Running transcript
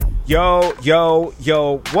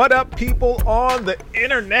Yo, what up, people on the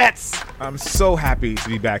internets? I'm so happy to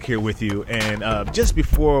be back here with you. And just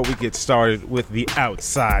before we get started with the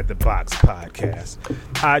Outside the Box podcast,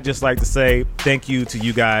 I'd just like to say thank you to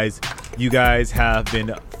you guys. You guys have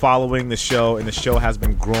been following the show, and the show has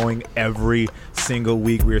been growing every single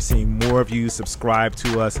week. We are seeing more of you subscribe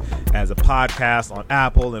to us as a podcast on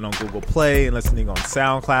Apple and on Google Play and listening on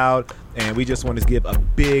SoundCloud. And we just want to give a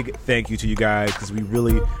big thank you to you guys because we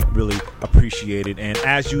really appreciate it. And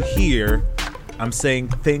as you hear, I'm saying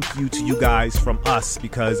thank you to you guys from us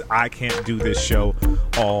because I can't do this show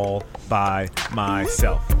all by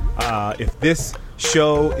myself. If this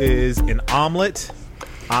show is an omelet,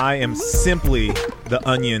 I am simply the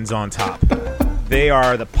onions on top. They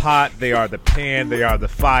are the pot, they are the pan, they are the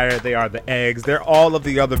fire, they are the eggs. They're all of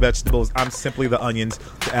the other vegetables. I'm simply the onions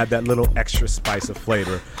to add that little extra spice of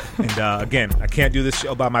flavor. And again, I can't do this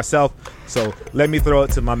show by myself, so let me throw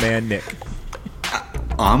it to my man, Nick.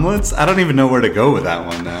 Omelets? I don't even know where to go with that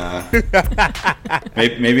one.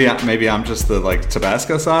 Maybe I'm just the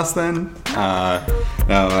Tabasco sauce then.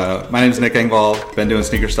 No, my name is Nick Engvall. Been doing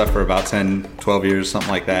sneaker stuff for about 10, 12 years,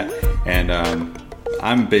 something like that. And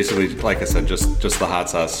I'm basically, like I said, just the hot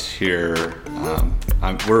sauce here.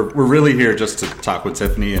 We're really here just to talk with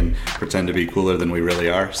Tiffany and pretend to be cooler than we really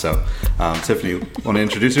are. So, Tiffany, want to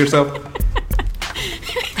introduce yourself?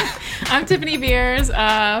 I'm Tiffany Beers,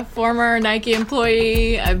 former Nike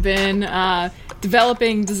employee. I've been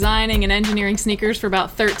developing, designing, and engineering sneakers for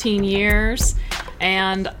about 13 years.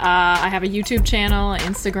 And I have a YouTube channel,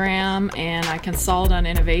 Instagram, and I consult on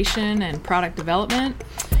innovation and product development.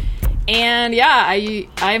 And yeah,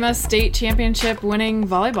 I'm a state championship winning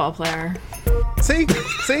volleyball player. See,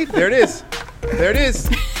 there it is.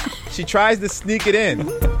 She tries to sneak it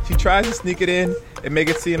in. And make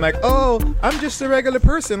it seem like, oh, I'm just a regular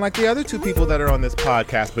person like the other two people that are on this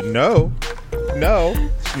podcast. But no.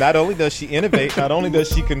 Not only does she innovate, not only does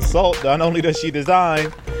she consult, not only does she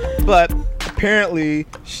design, but apparently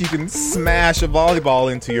she can smash a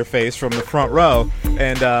volleyball into your face from the front row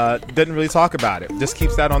and doesn't really talk about it. Just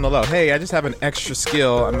keeps that on the low. Hey, I just have an extra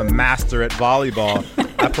skill. I'm a master at volleyball.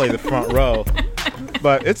 I play the front row.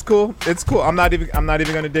 But it's cool. I'm not even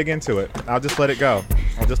going to dig into it. I'll just let it go.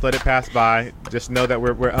 I'll just let it pass by. Just know that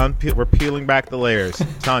we're peeling back the layers.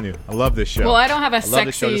 I'm telling you, I love this show. Well, I don't have a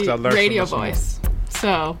sexy radio voice,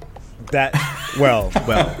 so that well.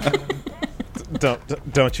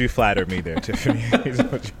 Don't you flatter me there, Tiffany.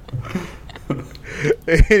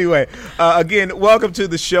 Anyway, again, welcome to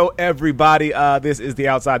the show, everybody. This is the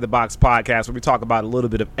Outside the Box podcast where we talk about a little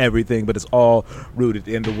bit of everything, but it's all rooted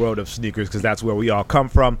in the world of sneakers because that's where we all come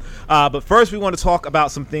from. But first, we want to talk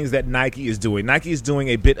about some things that Nike is doing. Nike is doing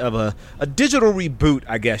a bit of a digital reboot,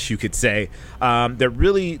 I guess you could say. They're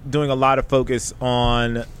really doing a lot of focus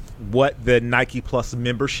on what the Nike Plus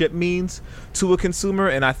membership means to a consumer,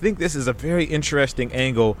 and I think this is a very interesting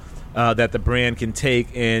angle that the brand can take,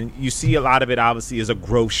 and you see a lot of it obviously as a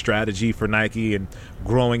growth strategy for Nike and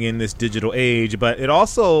growing in this digital age, but it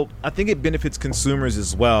also, I think it benefits consumers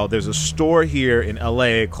as well. There's a store here in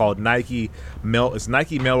LA called Nike Melrose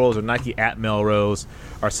or Nike at Melrose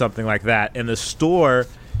or something like that, and the store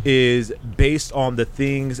is based on the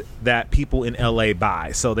things that people in LA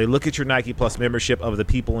buy. So they look at your Nike Plus membership of the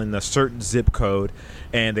people in a certain zip code,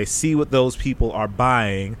 and they see what those people are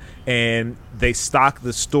buying, and they stock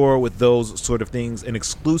the store with those sort of things and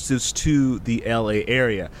exclusives to the LA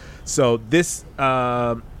area. So this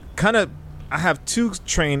I have two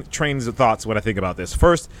trains of thoughts when I think about this.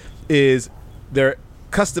 First is they're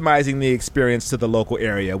customizing the experience to the local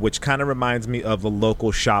area, which kind of reminds me of the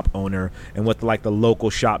local shop owner and what the local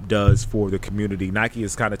shop does for the community. Nike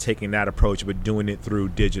is kind of taking that approach but doing it through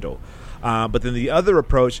digital. But then the other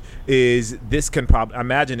approach is this can probably, I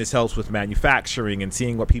imagine this helps with manufacturing and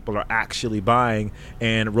seeing what people are actually buying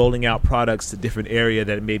and rolling out products to different area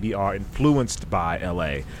that maybe are influenced by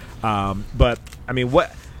LA. But I mean,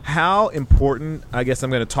 how important, I guess I'm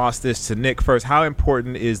going to toss this to Nick first, how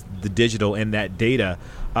important is the digital and that data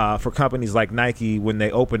for companies like Nike when they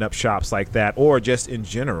open up shops like that, or just in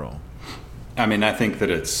general? I mean, I think that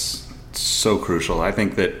it's so crucial. I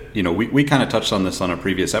think that, we kind of touched on this on a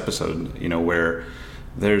previous episode, where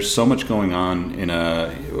there's so much going on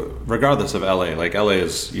regardless of LA. Like LA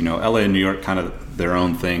is, LA and New York kind of their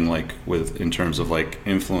own thing, in terms of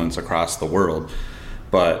influence across the world.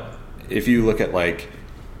 But if you look at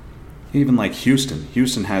even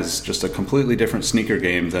Houston has just a completely different sneaker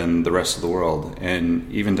game than the rest of the world.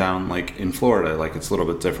 And even down in Florida, it's a little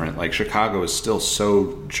bit different. Chicago is still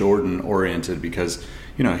so Jordan oriented because,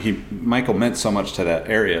 Michael meant so much to that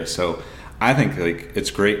area. So I think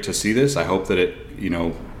it's great to see this. I hope that it,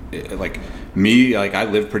 like me, like I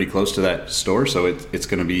live pretty close to that store, so it's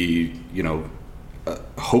going to be,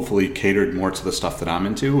 hopefully catered more to the stuff that I'm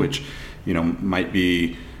into, which, might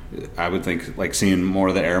be, I would think, like seeing more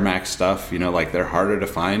of the Air Max stuff, like they're harder to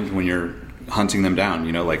find when you're hunting them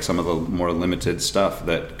down, like some of the more limited stuff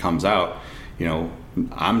that comes out.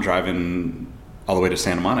 I'm driving all the way to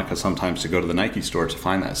Santa Monica sometimes to go to the Nike store to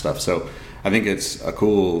find that stuff. So I think it's a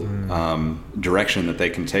cool direction that they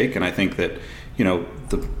can take. And I think that,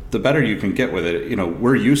 the better you can get with it,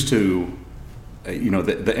 we're used to,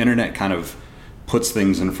 the internet kind of puts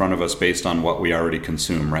things in front of us based on what we already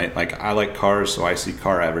consume, right? Like I like cars, so I see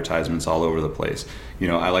car advertisements all over the place.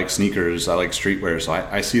 I like sneakers, I like streetwear, so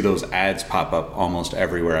I see those ads pop up almost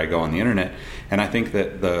everywhere I go on the internet. And I think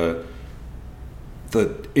that the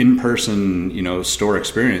in-person, store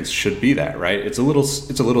experience should be that, right? It's a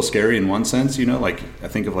little scary in one sense, like I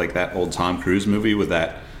think of like that old Tom Cruise movie with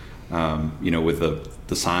that, with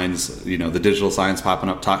the signs, the digital signs popping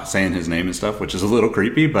up saying his name and stuff, which is a little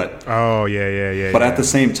creepy, but But at the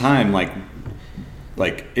same time, like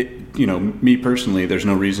it, me personally, there's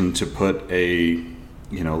no reason to put a,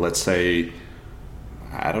 let's say,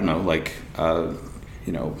 I don't know, like,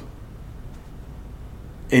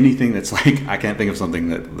 anything that's like, I can't think of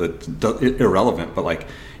something that's irrelevant, but like,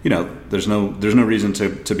 there's no reason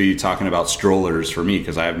to be talking about strollers for me,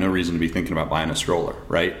 because I have no reason to be thinking about buying a stroller,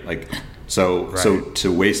 right? Like, so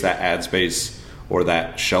to waste that ad space or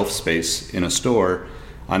that shelf space in a store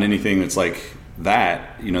on anything that's like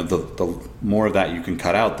that, the more of that you can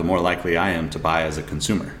cut out, the more likely I am to buy as a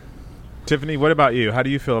consumer. Tiffany, what about you? How do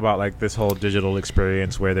you feel about like this whole digital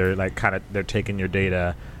experience where they're like they're taking your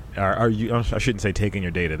data? Are you? I shouldn't say taking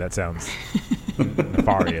your data. That sounds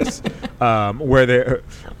nefarious. Where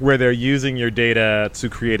they're using your data to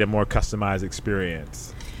create a more customized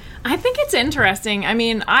experience. I think it's interesting. I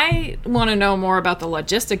mean, I want to know more about the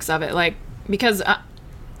logistics of it, like because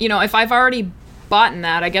if I've already bought in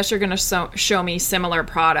that, I guess you're going to show me similar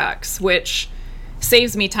products, which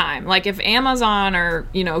saves me time. Like if Amazon or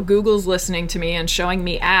Google's listening to me and showing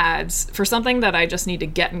me ads for something that I just need to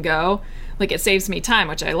get and go. Like, it saves me time,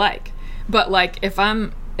 which I like. But, like, if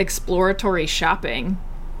I'm exploratory shopping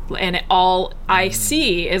and all I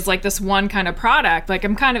see is, like, this one kind of product, like,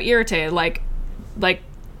 I'm kind of irritated. Like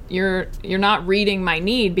you're not reading my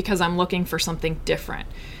need because I'm looking for something different.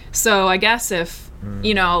 So I guess if,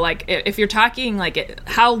 if you're talking, like,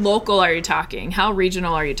 how local are you talking? How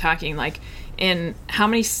regional are you talking? Like, in how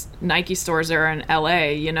many Nike stores are in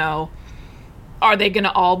L.A., are they going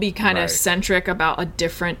to all be kind of centric about a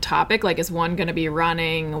different topic? Like, is one going to be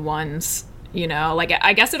running? One's, like,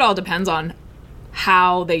 I guess it all depends on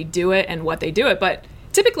how they do it and what they do it. But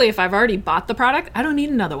typically, if I've already bought the product, I don't need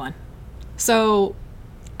another one. So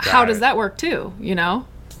how does that work too, Yeah,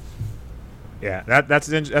 that's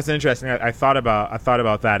interesting. I thought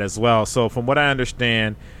about that as well. So from what I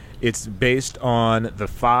understand, it's based on the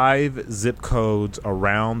 5 zip codes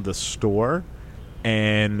around the store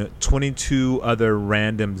and 22 other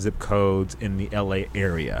random zip codes in the LA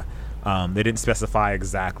area. They didn't specify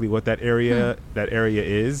exactly what that area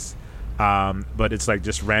is, but it's like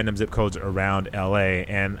just random zip codes around LA,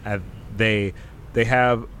 and they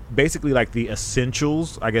have basically like the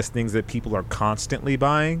essentials, I guess, things that people are constantly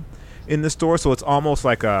buying in the store. So it's almost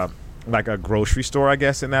like a grocery store, I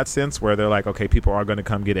guess, in that sense, where they're like, okay, people are going to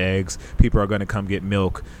come get eggs, people are going to come get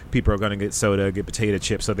milk, people are going to get soda, get potato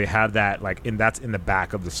chips. So they have that, like, that's in the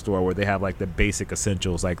back of the store where they have like the basic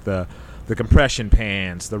essentials, like the compression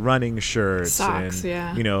pants, the running shirts, socks,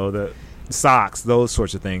 and the socks, those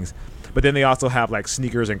sorts of things. But then they also have like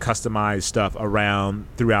sneakers and customized stuff around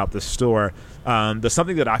throughout the store. There's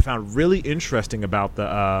something that I found really interesting about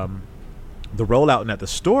the rollout and at the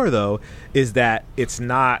store, though, is that it's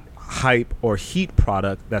not hype or heat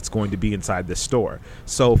product that's going to be inside the store.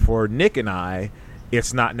 So for Nick and I,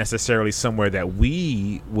 it's not necessarily somewhere that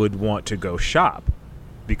we would want to go shop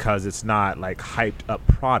because it's not like hyped up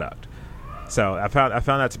product. So I found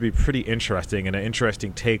that to be pretty interesting, and an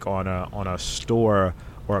interesting take on a store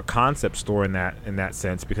or a concept store in that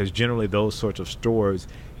sense, because generally those sorts of stores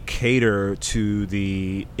cater to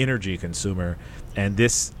the energy consumer, and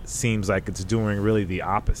this seems like it's doing really the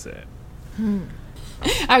opposite.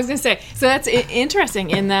 I was going to say, so that's interesting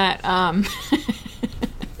in that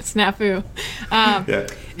snafu.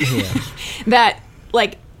 That,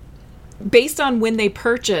 like, based on when they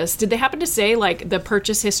purchased, did they happen to say, like, the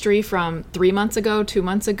purchase history from 3 months ago, 2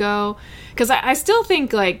 months ago? Because I still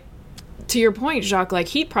think, like, to your point, Jacques, like,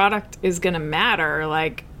 heat product is going to matter.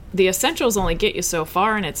 Like, the essentials only get you so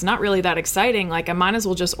far, and it's not really that exciting. Like, I might as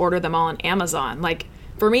well just order them all on Amazon. Like,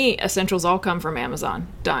 for me, essentials all come from Amazon.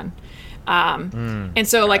 Done. And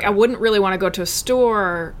so like I wouldn't really want to go to a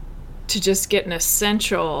store to just get an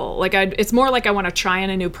essential. Like it's more like I want to try in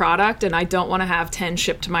a new product, and I don't want to have 10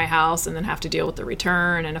 shipped to my house and then have to deal with the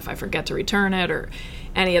return, and if I forget to return it or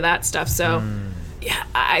any of that stuff. So yeah,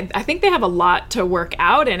 I think they have a lot to work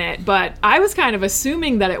out in it, but I was kind of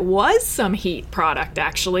assuming that it was some heat product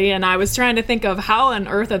actually, and I was trying to think of how on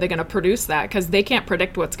earth are they going to produce that, because they can't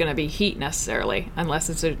predict what's going to be heat necessarily unless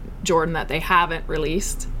it's a Jordan that they haven't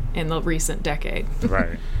released in the recent decade.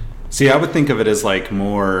 Right. See, I would think of it as like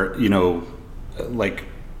more,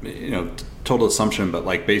 total assumption, but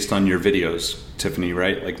like based on your videos, Tiffany,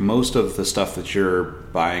 right? Like most of the stuff that you're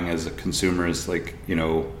buying as a consumer is like,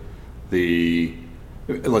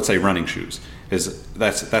 let's say running shoes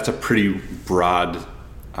that's a pretty broad,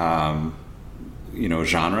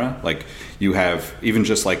 genre. Like you have, even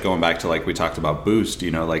just like going back to like we talked about Boost,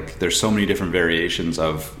 like there's so many different variations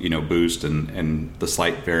of, Boost and the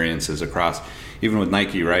slight variances across, even with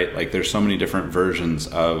Nike, right? Like there's so many different versions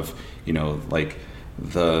of, like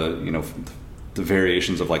the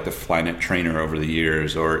variations of like the Flyknit trainer over the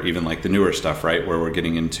years, or even like the newer stuff, right? Where we're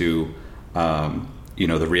getting into,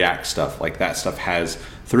 the React stuff. Like that stuff has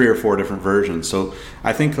 3 or 4 different versions. So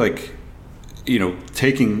I think like,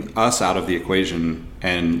 taking us out of the equation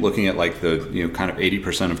and looking at like the, kind of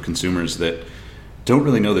 80% of consumers that don't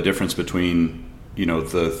really know the difference between,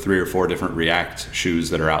 the 3 or 4 different React shoes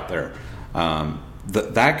that are out there.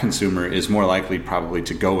 That consumer is more likely probably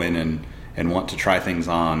to go in and want to try things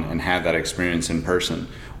on and have that experience in person,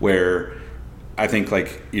 where I think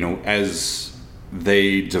like, as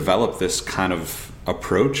they develop this kind of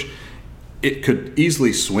approach, it could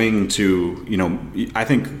easily swing to, I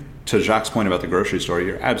think to Jacques' point about the grocery store,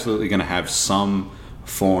 you're absolutely going to have some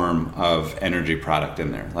form of energy product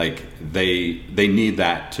in there. Like they need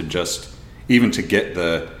that to just, even to get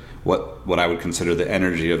the, what I would consider the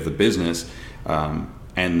energy of the business,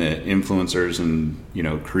 and the influencers and,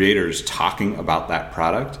 creators talking about that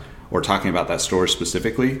product or talking about that store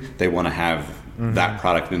specifically. They want to have that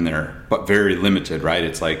product in there, but very limited, right?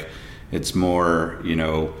 It's like, it's more,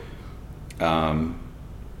 you're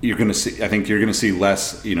going to see, I think you're going to see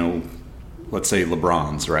less, let's say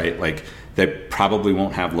LeBrons, right? Like they probably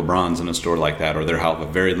won't have LeBrons in a store like that, or they'll have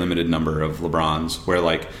a very limited number of LeBrons, where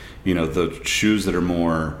like, the shoes that are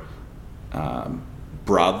more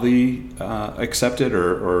broadly accepted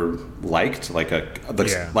or liked, like a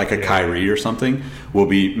Kyrie or something, will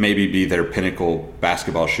maybe be their pinnacle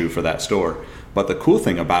basketball shoe for that store. But the cool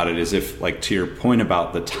thing about it is, if like to your point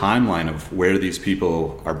about the timeline of where these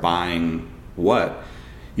people are buying what,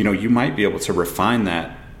 you might be able to refine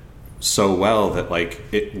that so well that like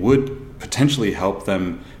it would potentially help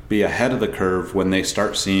them be ahead of the curve when they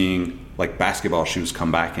start seeing like basketball shoes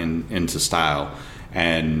come back into style.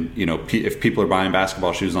 And if people are buying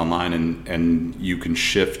basketball shoes online and you can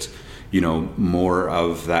shift more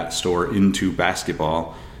of that store into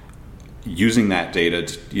basketball, using that data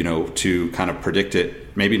to kind of predict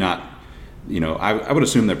it, maybe not, I would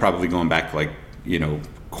assume they're probably going back like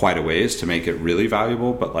quite a ways to make it really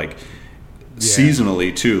valuable, but like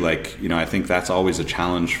seasonally too, like I think that's always a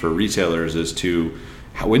challenge for retailers, is to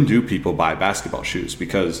when do people buy basketball shoes?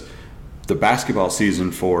 Because the basketball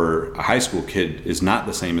season for a high school kid is not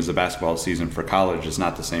the same as the basketball season for college. It's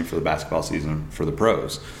not the same for the basketball season for the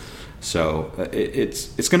pros. So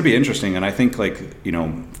it's going to be interesting. And I think like,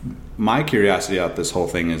 my curiosity about this whole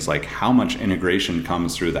thing is like how much integration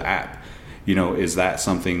comes through the app. Is that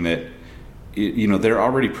something that, they're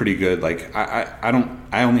already pretty good. Like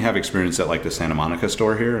I only have experience at like the Santa Monica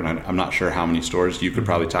store here, and I'm not sure how many stores. You could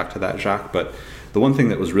probably talk to that, Jacques. But the one thing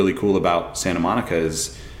that was really cool about Santa Monica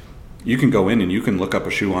is you can go in and you can look up a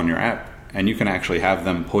shoe on your app, and you can actually have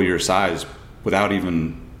them pull your size without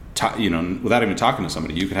even talking to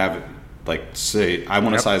somebody. You could have it like say, I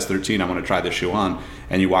want a size 13, I want to try this shoe on,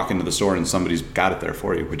 and you walk into the store and somebody's got it there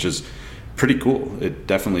for you, which is pretty cool. It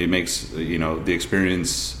definitely makes the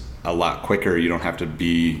experience a lot quicker. You don't have to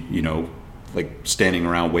be like standing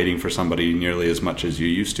around waiting for somebody nearly as much as you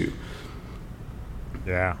used to.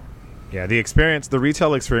 Yeah, the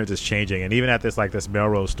retail experience is changing, and even at this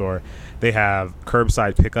Melrose store, they have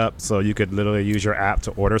curbside pickup, so you could literally use your app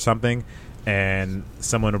to order something, and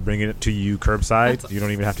someone will bring it to you curbside. You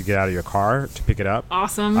don't even have to get out of your car to pick it up.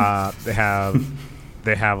 Awesome.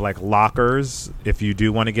 They have like lockers. If you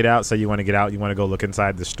do want to get out, say you want to get out, you want to go look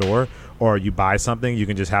inside the store, or you buy something, you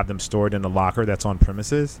can just have them stored in the locker that's on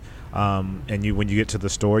premises. And when you get to the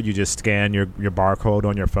store, you just scan your barcode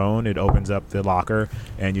on your phone. It opens up the locker,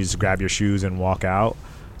 and you just grab your shoes and walk out.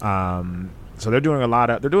 So they're doing a lot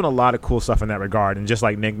of cool stuff in that regard. And just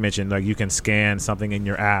like Nick mentioned, like you can scan something in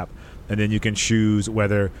your app, and then you can choose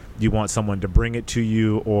whether you want someone to bring it to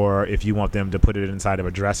you or if you want them to put it inside of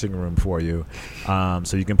a dressing room for you.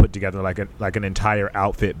 So you can put together like an entire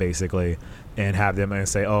outfit basically, and have them and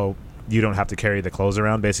say, oh, you don't have to carry the clothes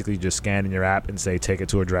around. Basically, you just scan in your app and say, take it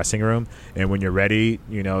to a dressing room. And when you're ready,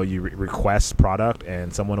 you request product,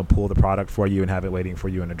 and someone will pull the product for you and have it waiting for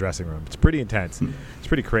you in the dressing room. It's pretty intense. It's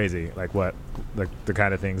pretty crazy, like the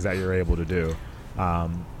kind of things that you're able to do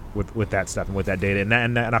with that stuff and with that data.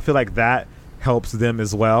 And I feel like that helps them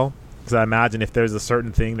as well, because I imagine if there's a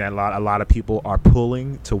certain thing that a lot of people are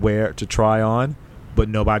pulling to try on, but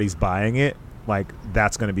nobody's buying it, like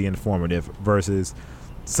that's going to be informative versus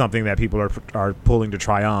something that people are pulling to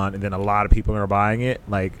try on, and then a lot of people are buying it.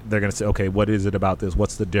 Like they're going to say, okay, what is it about this?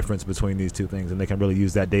 What's the difference between these two things? And they can really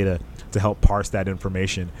use that data to help parse that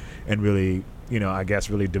information and really, I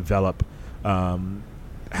guess really develop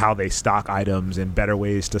how they stock items and better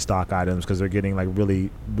ways to stock items, because they're getting like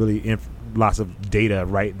really lots of data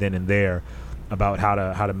right then and there about how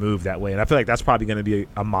to move that way. And I feel like that's probably going to be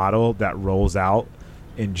a model that rolls out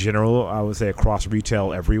in general, I would say, across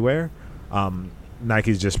retail everywhere.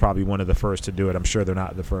 Nike's just probably one of the first to do it. I'm sure they're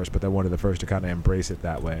not the first, but they're one of the first to kind of embrace it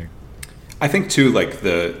that way. I think too, like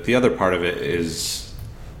the other part of it is,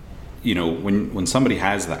 when somebody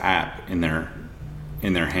has the app in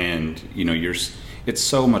their hand, it's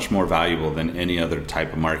so much more valuable than any other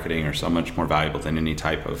type of marketing, or so much more valuable than any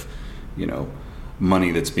type of,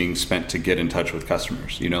 money that's being spent to get in touch with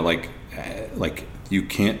customers. Like you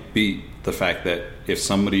can't beat the fact that if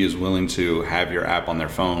somebody is willing to have your app on their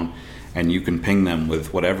phone, and you can ping them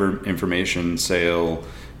with whatever information, sale,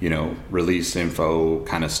 release info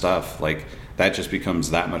kind of stuff, like that just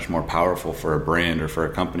becomes that much more powerful for a brand or for a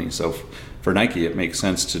company. So for Nike, it makes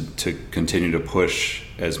sense to continue to push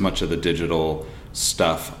as much of the digital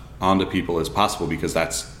stuff onto people as possible, because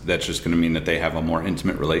that's just going to mean that they have a more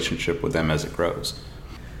intimate relationship with them as it grows.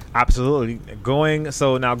 Absolutely. Going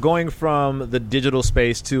from the digital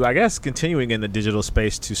space to, I guess, continuing in the digital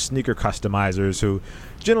space to sneaker customizers, who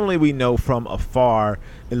generally we know from afar.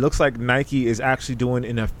 It looks like Nike is actually doing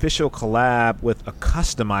an official collab with a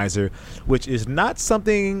customizer, which is not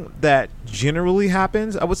something that generally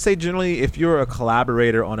happens. I would say generally if you're a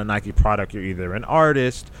collaborator on a Nike product, you're either an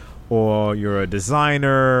artist or you're a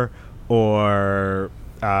designer or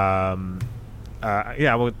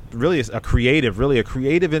really a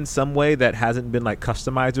creative in some way that hasn't been like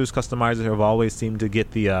customizers. Customizers have always seemed to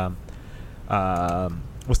get the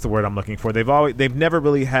what's the word I'm looking for? They've never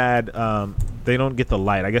really had they don't get the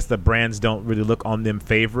light. I guess the brands don't really look on them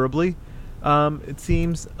favorably. It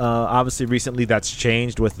seems obviously recently that's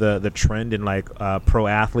changed with the trend in like pro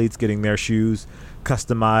athletes getting their shoes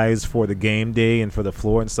customized for the game day and for the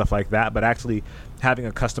floor and stuff like that. But actually having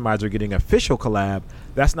a customizer getting official collab,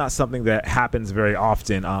 that's not something that happens very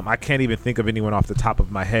often. I can't even think of anyone off the top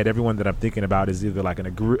of my head. Everyone that I'm thinking about is either like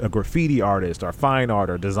a graffiti artist or fine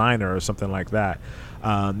art or designer or something like that.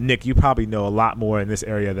 Nick, you probably know a lot more in this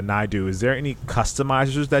area than I do. Is there any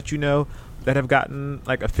customizers that you know that have gotten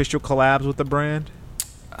like official collabs with the brand?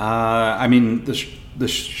 I mean, the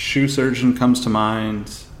shoe surgeon comes to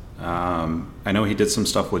mind. I know he did some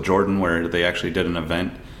stuff with Jordan where they actually did an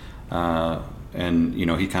event, and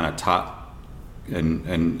he kind of taught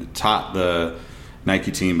the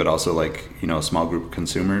Nike team, but also like a small group of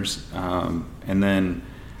consumers. And then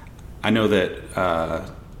I know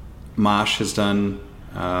that Mosh has done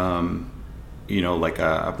like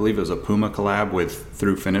I believe it was a Puma collab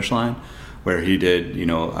through Finish Line, where he did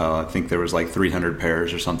I think there was like 300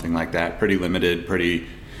 pairs or something like that, pretty limited, pretty.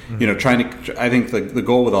 I think the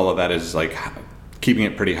goal with all of that is like keeping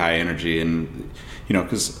it pretty high energy, and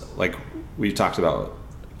because like we talked about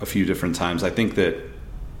a few different times, I think that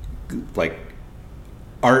like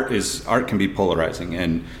art can be polarizing,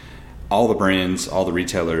 and all the brands, all the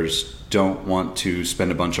retailers don't want to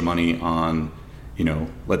spend a bunch of money on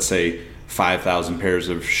let's say 5,000 pairs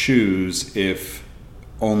of shoes if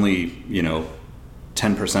only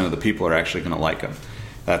 10% of the people are actually going to like them.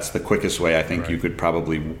 That's the quickest way I think you could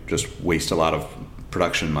probably just waste a lot of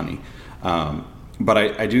production money. But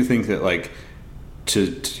I do think that like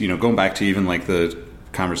to going back to even like the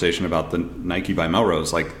conversation about the Nike by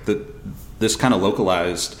Melrose, like this kind of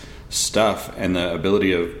localized stuff and the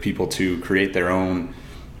ability of people to create their own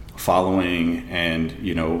following, and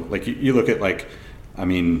like you look at like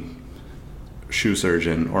Shoe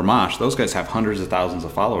Surgeon or Mosh, those guys have hundreds of thousands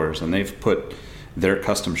of followers, and they've put their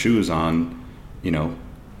custom shoes on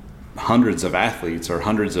hundreds of athletes or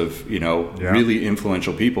hundreds of really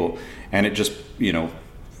influential people, and it just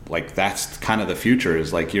like that's kind of the future,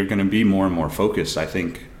 is like you're going to be more and more focused, I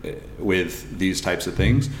think, with these types of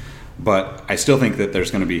things. But I still think that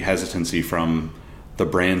there's going to be hesitancy from the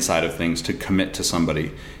brand side of things to commit to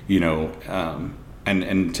somebody,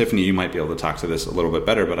 and Tiffany, you might be able to talk to this a little bit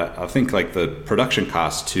better, but I think like the production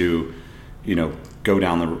cost to, go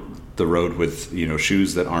down the road with,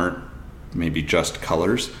 shoes that aren't maybe just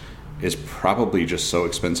colors is probably just so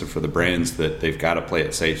expensive for the brands that they've got to play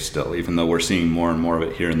it safe still. Even though we're seeing more and more of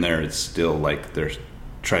it here and there, it's still like they're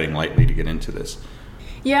treading lightly to get into this.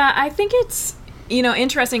 Yeah, I think it's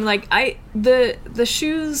interesting. Like the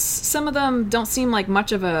shoes, some of them don't seem like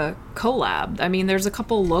much of a collab. I mean, there's a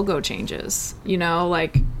couple logo changes.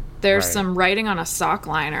 Like there's some writing on a sock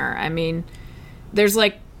liner. I mean, there's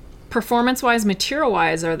like performance-wise,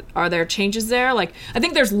 material-wise, are there changes there? Like, I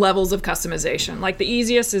think there's levels of customization. Like, the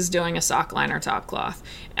easiest is doing a sock liner top cloth,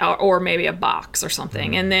 or maybe a box or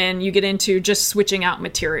something. And then you get into just switching out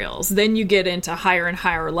materials. Then you get into higher and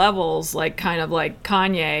higher levels, like kind of like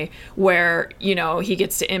Kanye, where, he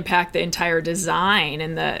gets to impact the entire design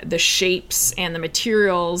and the shapes and the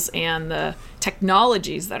materials and the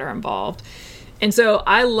technologies that are involved. And so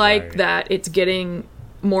I like that it's getting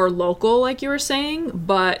more local, like you were saying,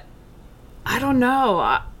 but I don't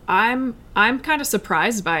know. I'm kind of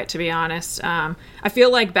surprised by it, to be honest. I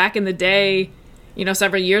feel like back in the day,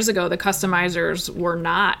 several years ago, the customizers were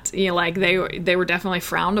not, like they were definitely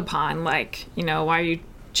frowned upon. Like, why are you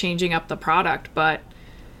changing up the product? But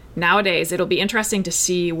nowadays, it'll be interesting to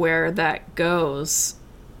see where that goes.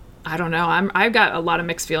 I don't know. I've got a lot of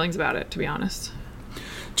mixed feelings about it, to be honest.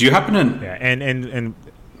 Do you happen to? Yeah, and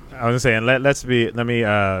I was saying, let me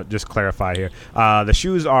just clarify here. The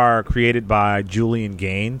shoes are created by Julian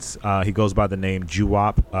Gaines. He goes by the name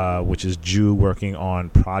Jewop, which is Jew working on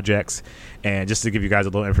projects. And just to give you guys a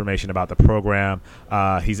little information about the program,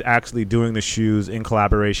 he's actually doing the shoes in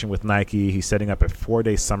collaboration with Nike. He's setting up a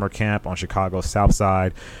 4-day summer camp on Chicago's South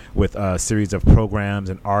Side with a series of programs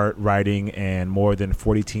and art, writing, and more than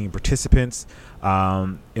 40 team participants.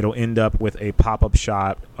 It'll end up with a pop-up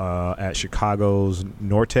shop at Chicago's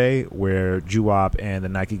Norte, where Jewop and the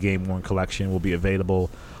Nike Game Worn collection will be available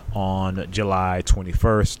on July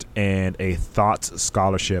 21st, and a Thoughts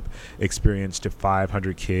Scholarship experience to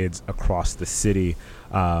 500 kids across the city,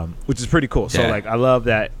 which is pretty cool. So, I love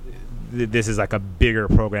that this is like a bigger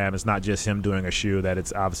program. It's not just him doing a shoe, that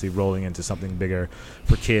it's obviously rolling into something bigger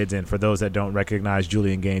for kids. And for those that don't recognize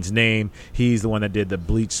Julian Gaines' name, he's the one that did the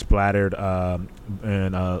bleach splattered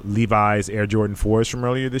Levi's Air Jordan 4s from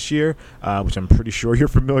earlier this year, which I'm pretty sure you're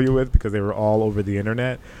familiar with because they were all over the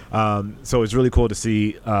internet. So it's really cool to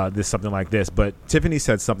see something like this. But Tiffany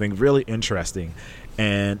said something really interesting,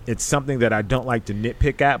 and it's something that I don't like to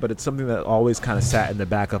nitpick at, but it's something that always kind of sat in the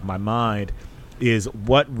back of my mind, is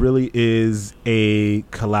what really is a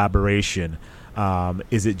collaboration.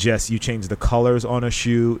 Is it just you change the colors on a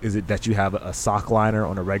shoe? Is it that you have a sock liner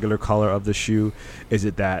on a regular color of the shoe? Is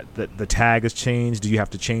it that the tag is changed? Do you have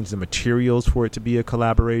to change the materials for it to be a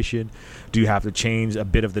collaboration? Do you have to change a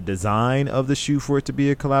bit of the design of the shoe for it to be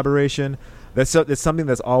a collaboration? That's something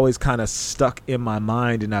that's always kind of stuck in my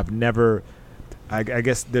mind, and I've never, I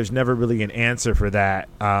guess there's never really an answer for that.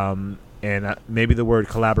 And maybe the word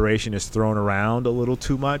collaboration is thrown around a little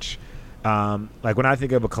too much. Like when I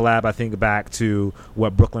think of a collab, I think back to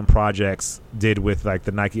what Brooklyn Projects did with like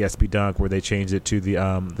the Nike SB Dunk, where they changed it to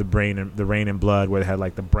the Rain and Blood, where they had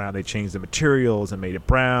like the brown. They changed the materials and made it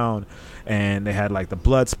brown, and they had like the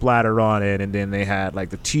blood splatter on it, and then they had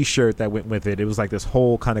like the T-shirt that went with it. It was like this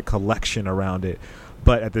whole kind of collection around it.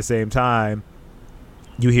 But at the same time,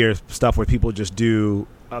 you hear stuff where people just do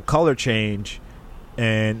a color change,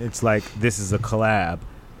 and it's like, this is a collab.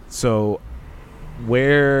 So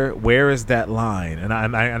where is that line?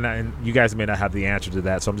 And you guys may not have the answer to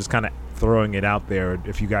that, so I'm just kind of throwing it out there.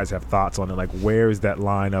 If you guys have thoughts on it, like where is that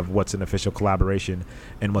line of what's an official collaboration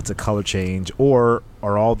and what's a color change, or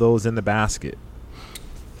are all those in the basket?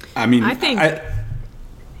 I mean,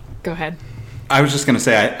 go ahead. I was just going to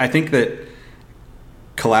say, I think that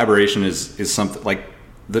collaboration is something like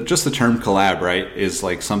just the term collab, right, is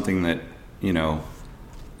like something that,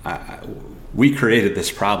 we created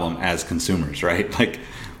this problem as consumers, right? Like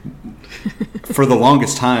for the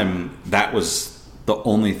longest time, that was the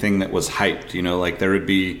only thing that was hyped, like there would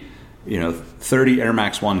be, 30 Air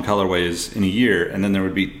Max 1 colorways in a year. And then there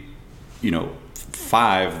would be,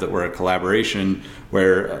 5 that were a collaboration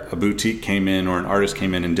where a boutique came in or an artist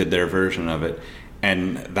came in and did their version of it.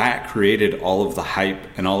 And that created all of the hype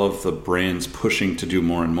and all of the brands pushing to do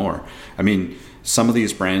more and more. I mean, some of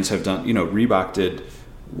these brands have done, Reebok did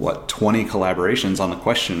 20 collaborations on the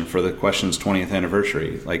Question for the Question's 20th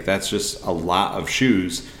anniversary. Like that's just a lot of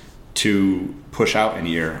shoes to push out in a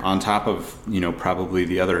year, on top of, probably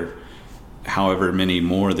the other however many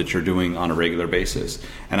more that you're doing on a regular basis.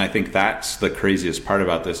 And I think that's the craziest part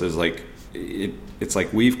about this is like it's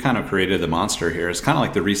like we've kind of created the monster here. It's kind of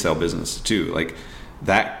like the resale business too. Like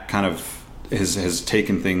that kind of has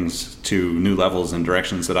taken things to new levels and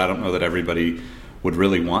directions that I don't know that everybody would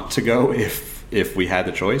really want to go if we had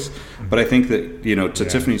the choice. But I think that, to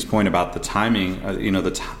Tiffany's point about the timing,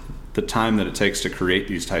 the time that it takes to create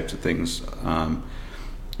these types of things,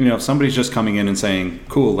 if somebody's just coming in and saying,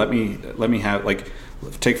 cool, let me have, like,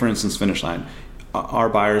 take for instance Finish Line. Our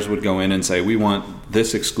buyers would go in and say, we want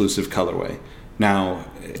this exclusive colorway. Now,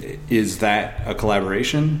 is that a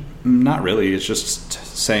collaboration? Not really. It's just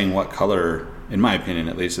saying what color, in my opinion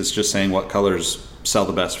at least, it's just saying what colors sell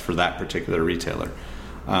the best for that particular retailer.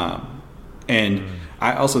 And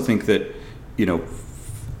I also think that,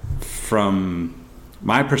 from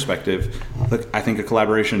my perspective, look, I think a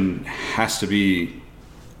collaboration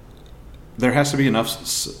there has to be enough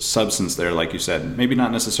substance there, like you said. Maybe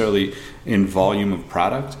not necessarily in volume of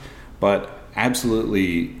product, but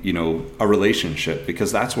absolutely, a relationship,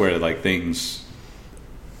 because that's where like things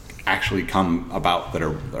actually come about that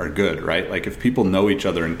are good, right? Like if people know each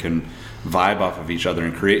other and can vibe off of each other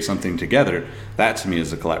and create something together, that to me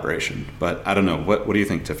is a collaboration. But I don't know. What do you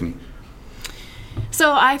think, Tiffany?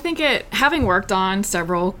 So I think having worked on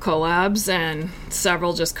several collabs and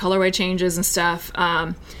several just colorway changes and stuff,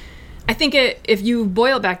 I think if you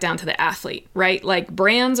boil it back down to the athlete, right? Like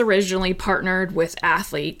brands originally partnered with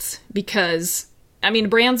athletes because,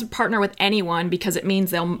 brands partner with anyone because it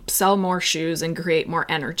means they'll sell more shoes and create more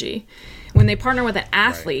energy. When they partner with an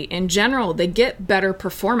athlete, in general, they get better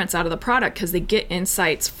performance out of the product because they get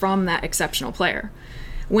insights from that exceptional player.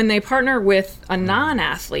 When they partner with a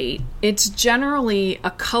non-athlete, it's generally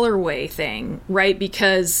a colorway thing, right?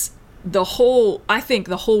 Because I think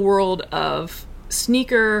the whole world of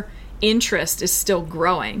sneaker interest is still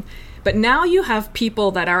growing. But now you have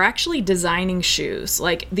people that are actually designing shoes.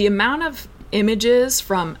 Like the amount of images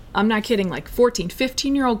from, I'm not kidding, like 14,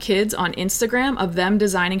 15-year-old kids on Instagram of them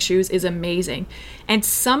designing shoes is amazing. And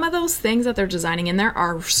some of those things that they're designing in there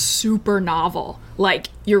are super novel. Like,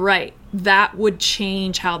 you're right, that would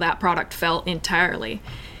change how that product felt entirely.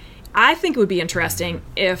 I think it would be interesting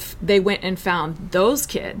if they went and found those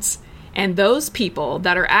kids and those people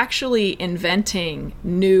that are actually inventing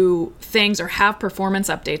new things or have performance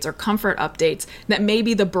updates or comfort updates that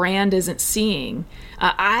maybe the brand isn't seeing.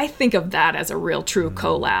 I think of that as a real true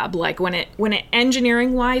collab. Like when it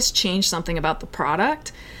engineering wise changed something about the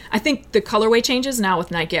product. I think the colorway changes now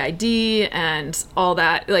with Nike ID and all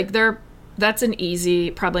that, like that's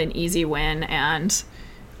probably an easy win. And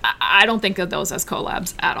I don't think of those as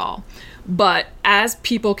collabs at all. But as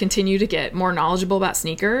people continue to get more knowledgeable about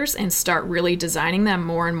sneakers and start really designing them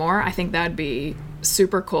more and more, I think that'd be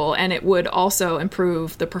super cool. And it would also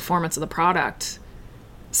improve the performance of the product.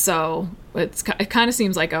 So it kind of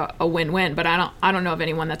seems like a win-win, but I don't know of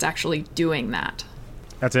anyone that's actually doing that.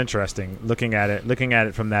 That's interesting. Looking at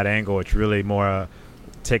it from that angle, it's really more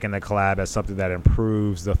taking the collab as something that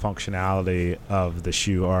improves the functionality of the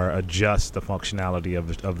shoe or adjusts the functionality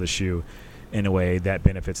of the shoe in a way that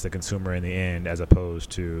benefits the consumer in the end, as opposed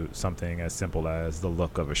to something as simple as the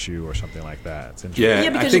look of a shoe or something like that. It's interesting. Yeah,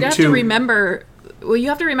 because you have to remember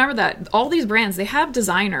that all these brands, they have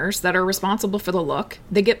designers that are responsible for the look.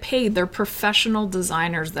 They get paid. They're professional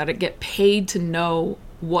designers that get paid to know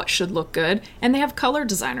what should look good, and they have color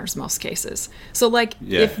designers most cases. So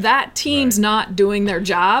if that team's not doing their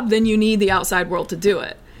job, then you need the outside world to do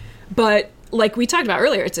it. But like we talked about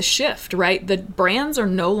earlier, it's a shift, right? The brands are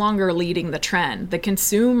no longer leading the trend. The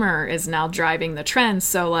consumer is now driving the trend.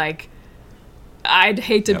 So I'd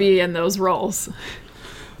hate to be in those roles.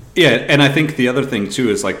 Yeah, and I think the other thing too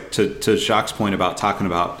is like to Jacques' point about talking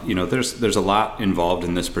about, there's a lot involved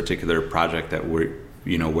in this particular project that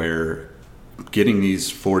we're getting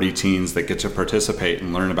these 40 teens that get to participate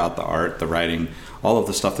and learn about the art, the writing, all of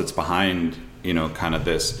the stuff that's behind, kind of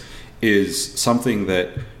this is something that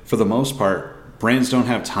for the most part, brands don't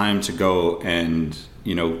have time to go and,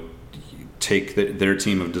 take their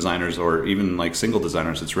team of designers or even like single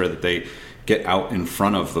designers. It's rare that they get out in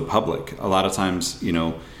front of the public. A lot of times,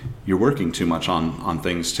 you're working too much on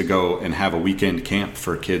things to go and have a weekend camp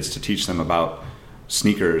for kids to teach them about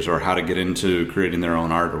sneakers or how to get into creating their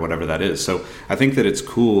own art or whatever that is. So I think that it's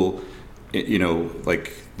cool,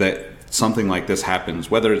 that something like this happens,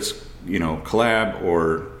 whether it's, collab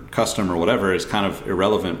or custom or whatever, is kind of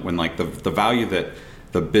irrelevant when the value that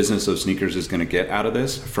the business of sneakers is going to get out of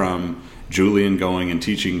this from Julian going and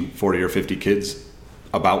teaching 40 or 50 kids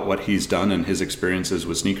about what he's done and his experiences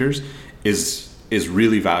with sneakers is is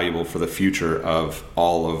really valuable for the future of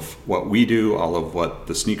all of what we do, all of what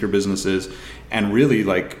the sneaker business is, and really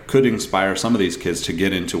like could inspire some of these kids to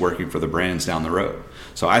get into working for the brands down the road.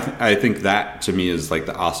 So I think that to me is like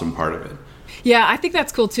the awesome part of it. Yeah, I think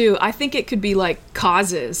that's cool too. I think it could be like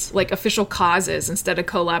causes, like official causes instead of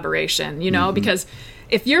collaboration, because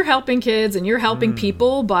if you're helping kids and you're helping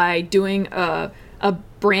people by doing a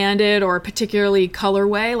branded or particularly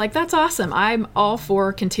colorway, like that's awesome. I'm all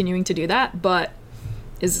for continuing to do that, but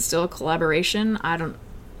is it still a collaboration? I don't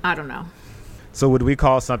know. So would we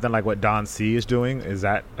call something like what Don C is doing? Is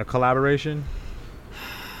that a collaboration?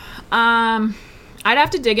 I'd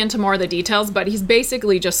have to dig into more of the details, but he's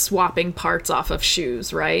basically just swapping parts off of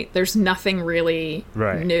shoes, right? There's nothing really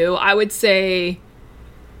new. I would say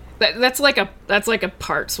that's like a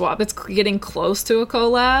part swap. It's getting close to a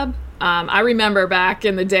collab. I remember back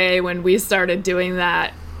in the day when we started doing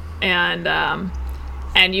that,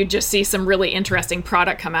 and you just see some really interesting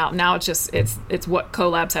product come out. Now it's what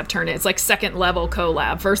collabs have turned in. It's like second level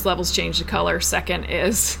collab. First level's change the color. Second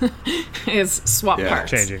is swap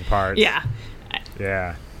parts. Changing parts. Yeah.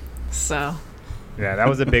 Yeah. So. Yeah, that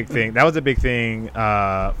was a big thing. That was a big thing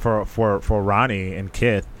for Ronnie and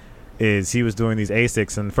Kith, is he was doing these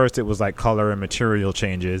ASICs, and first it was like color and material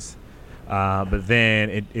changes, but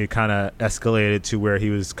then it kind of escalated to where he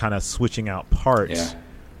was kind of switching out parts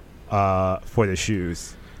for the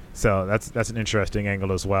shoes. So that's an interesting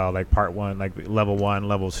angle as well. Like part one, like level 1,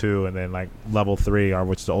 level 2, and then like level 3, or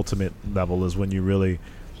which the ultimate level is when you really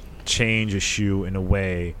change a shoe in a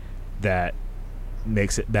way that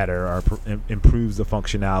makes it better or improves the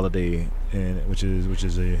functionality, and which is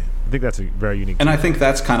I think that's a very unique. And I think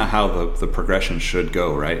that's kind of how the progression should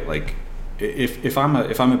go, right? Like if I'm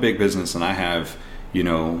a big business and I have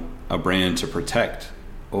a brand to protect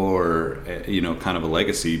or kind of a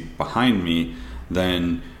legacy behind me,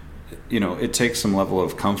 then it takes some level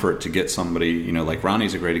of comfort to get somebody, like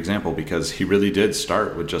Ronnie's a great example, because he really did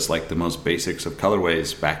start with just like the most basics of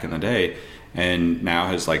colorways back in the day, and now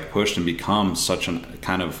has like pushed and become such a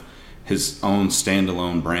kind of his own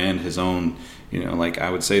standalone brand, his own, like I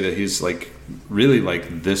would say that he's like really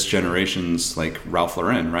like this generation's like Ralph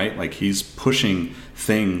Lauren, right? Like he's pushing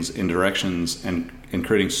things in directions and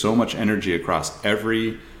creating so much energy across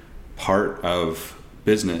every part of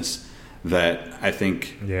business that I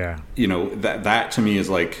think, that to me is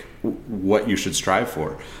like what you should strive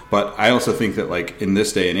for. But I also think that like in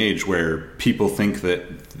this day and age where people think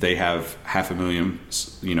that they have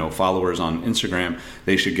 500,000 followers on Instagram,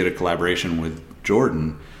 they should get a collaboration with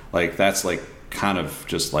Jordan. Like that's like kind of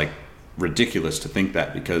just like ridiculous to think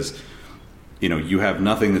that, because you have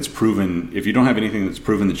nothing that's proven. If you don't have anything that's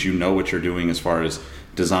proven that what you're doing as far as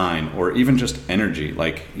design or even just energy,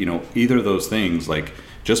 like either of those things, like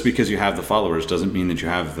just because you have the followers doesn't mean that you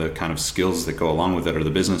have the kind of skills that go along with it, or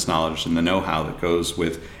the business knowledge and the know-how that goes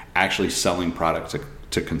with actually selling product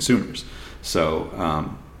to consumers. So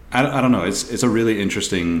I don't know. It's a really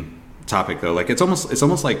interesting topic though. Like it's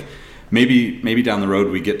almost like maybe down the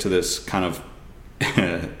road we get to this kind of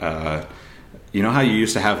how you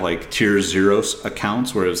used to have like tier 0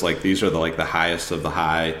 accounts, where it's like these are the highest of the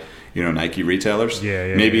high Nike retailers.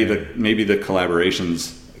 Maybe the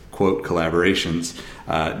collaborations, quote collaborations,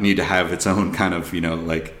 need to have its own kind of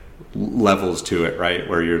like levels to it, right?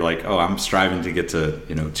 Where you're like, oh, I'm striving to get to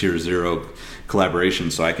tier 0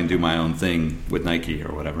 collaboration so I can do my own thing with Nike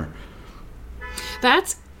or whatever.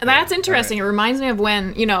 That's interesting. Right. It reminds me of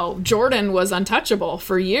when Jordan was untouchable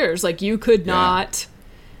for years. Like you could not.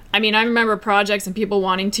 I mean, I remember projects and people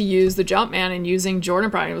wanting to use the Jumpman and using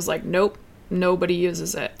Jordan product. It was like, nope, nobody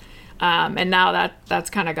uses it. And now that's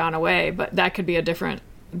kind of gone away. But that could be a different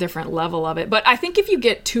level of it. But I think if you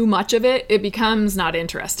get too much of it, it becomes not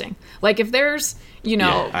interesting. Like if there's,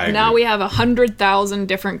 now we have 100,000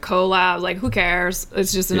 different collabs. Like who cares?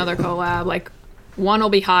 It's just another collab. Like one will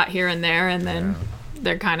be hot here and there, and then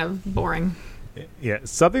they're kind of boring. Yeah,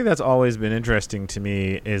 something that's always been interesting to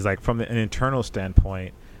me is like from an internal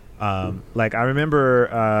standpoint. Like I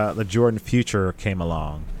remember the Jordan Future came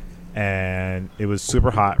along, and it was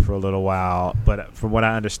super hot for a little while. But from what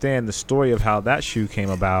I understand, the story of how that shoe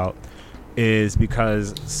came about is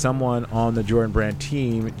because someone on the Jordan brand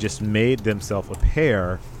team just made themselves a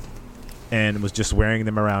pair and was just wearing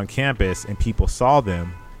them around campus, and people saw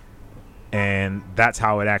them, and that's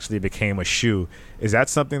how it actually became a shoe. Is that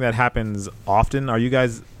something that happens often? Are you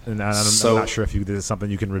guys, and I'm not sure if this is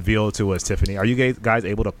something you can reveal to us, Tiffany, are you guys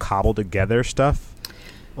able to cobble together stuff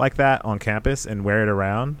like that on campus and wear it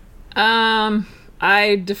around?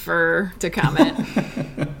 I defer to comment.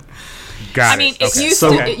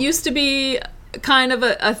 It used to be kind of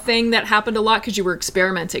a thing that happened a lot because you were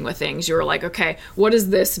experimenting with things. You were like, okay, what does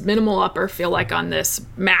this minimal upper feel like on this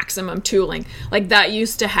maximum tooling? Like that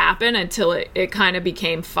used to happen until it kind of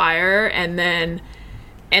became fire, and then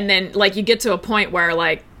like you get to a point where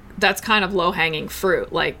like that's kind of low-hanging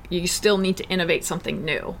fruit. Like you still need to innovate something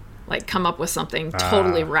new, like come up with something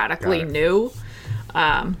totally radically new.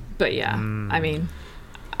 But yeah, I mean,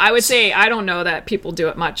 I would say I don't know that people do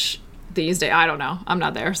it much these days. I don't know. I'm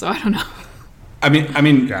not there, so I don't know. I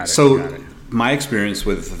mean, my experience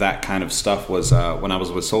with that kind of stuff was when I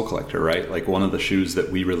was with Soul Collector, right? Like one of the shoes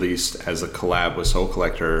that we released as a collab with Soul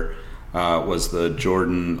Collector was the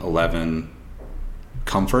Jordan 11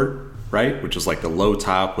 Comfort, right? Which is like the low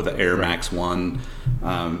top with the Air Max 1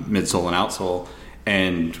 midsole and outsole.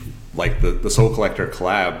 And like the Soul Collector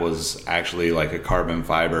collab was actually like a carbon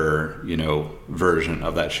fiber, version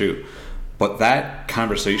of that shoe. But that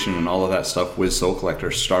conversation and all of that stuff with Soul Collector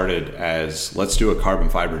started as, let's do a carbon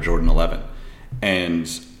fiber Jordan 11. And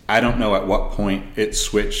I don't know at what point it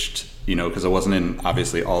switched, because I wasn't in,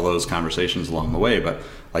 obviously, all those conversations along the way. But,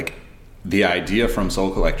 like, the idea from Soul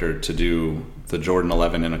Collector to do the Jordan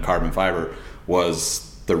 11 in a carbon fiber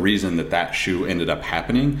was the reason that shoe ended up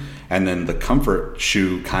happening. And then the Comfort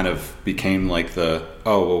shoe kind of became like we're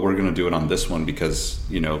going to do it on this one because,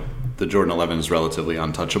 the Jordan 11 is relatively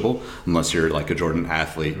untouchable unless you're like a Jordan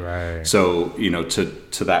athlete. Right. So,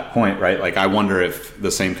 to that point, right? Like I wonder if the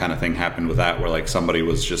same kind of thing happened with that, where like somebody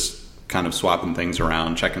was just kind of swapping things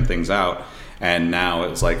around, checking things out. And now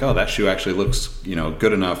it's like, oh, that shoe actually looks,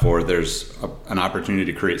 good enough, or there's an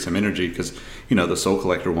opportunity to create some energy because, the Soul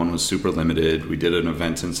Collector one was super limited. We did an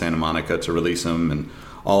event in Santa Monica to release them and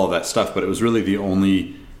all of that stuff. But it was really the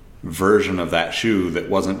only version of that shoe that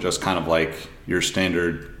wasn't just kind of like your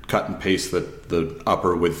standard cut and paste the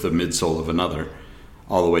upper with the midsole of another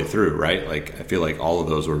all the way through, right? Like I feel like all of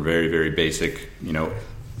those were very, very basic,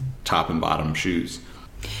 top and bottom shoes.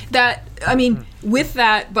 With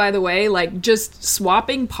that, by the way, like just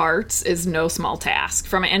swapping parts is no small task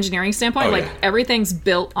from an engineering standpoint. Everything's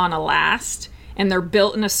built on a last and they're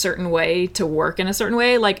built in a certain way to work in a certain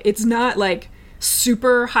way. Like it's not like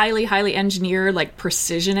super highly engineered, like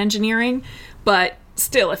precision engineering, but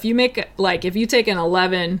still, if you take an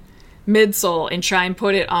 11 midsole and try and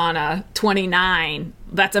put it on a 29,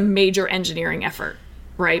 that's a major engineering effort,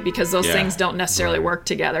 right? Because those things don't necessarily work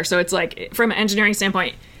together. So it's like, from an engineering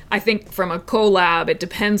standpoint, I think from a collab, it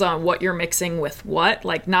depends on what you're mixing with what.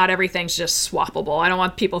 Like, not everything's just swappable. I don't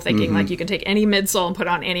want people thinking like you can take any midsole and put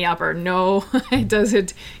on any upper. No, it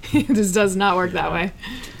just does not work that way.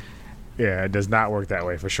 Yeah, it does not work that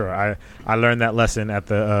way for sure. I learned that lesson at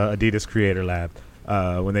the Adidas Creator Lab.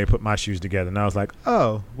 When they put my shoes together, and I was like,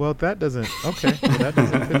 oh, well, that doesn't fit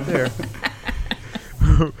there.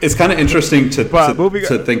 It's kind of interesting to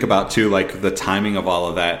think about too, like the timing of all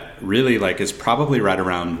of that really like is probably right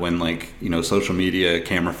around when like, social media,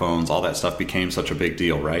 camera phones, all that stuff became such a big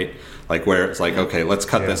deal, right? Like where it's like, okay, let's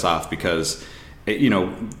cut this off because,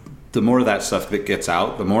 the more of that stuff that gets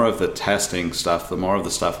out, the more of the testing stuff, the more of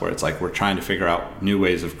the stuff where it's like we're trying to figure out new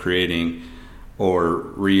ways of creating or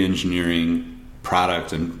re-engineering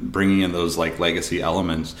product and bringing in those like legacy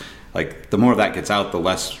elements. Like the more of that gets out, the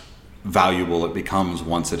less valuable it becomes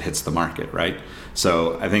once it hits the market, right?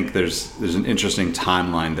 So I think there's an interesting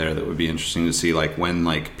timeline there that would be interesting to see, like when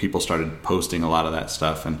like people started posting a lot of that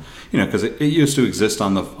stuff, and because it used to exist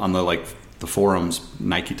on the like the forums,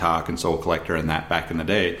 Nike Talk and Soul Collector and that back in the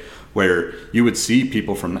day, where you would see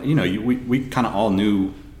people from we kind of all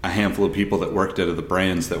knew a handful of people that worked at the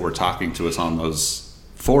brands that were talking to us on those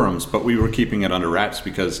forums, but we were keeping it under wraps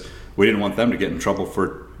because we didn't want them to get in trouble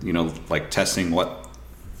for like testing what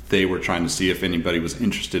they were trying to see if anybody was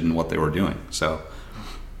interested in what they were doing. So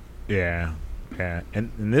yeah,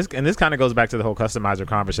 and this kind of goes back to the whole customizer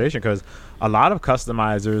conversation, because a lot of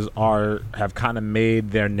customizers have kind of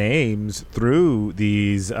made their names through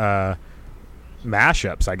these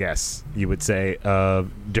mashups, I guess you would say,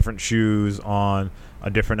 of different shoes on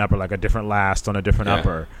a different upper, like a different last on a different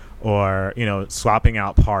upper. Or swapping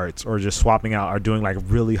out parts, or just swapping out, or doing like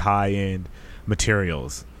really high end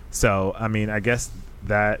materials. So I mean, I guess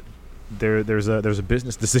that there's a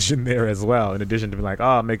business decision there as well. In addition to being like,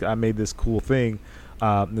 oh, I made this cool thing,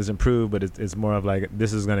 it's improved, but it's more of like,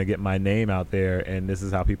 this is going to get my name out there, and this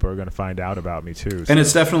is how people are going to find out about me too. So, and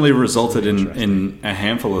it's definitely resulted in a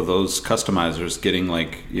handful of those customizers getting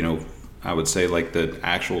like I would say like the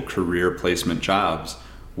actual career placement jobs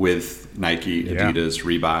with Nike, Adidas,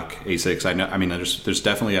 Reebok, Asics. I mean, there's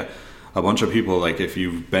definitely a bunch of people, like if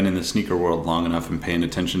you've been in the sneaker world long enough and paying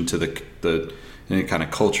attention to the kind of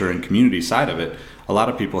culture and community side of it, a lot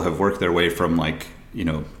of people have worked their way from like,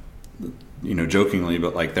 jokingly,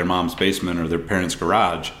 but like their mom's basement or their parents'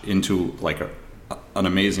 garage into like an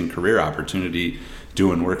amazing career opportunity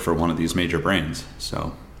doing work for one of these major brands.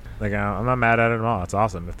 So like, I'm not mad at it at all. It's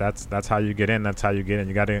awesome. If that's how you get in, that's how you get in.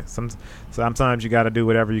 You got to sometimes you got to do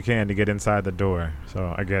whatever you can to get inside the door.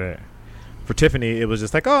 So I get it. For Tiffany, it was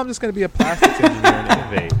just like, oh, I'm just going to be a plastics engineer and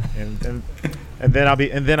innovate, and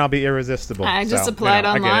then I'll be irresistible. I just applied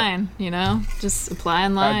online. Just apply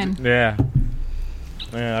online. Yeah,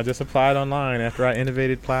 I just applied online after I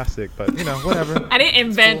innovated plastic, but whatever. I didn't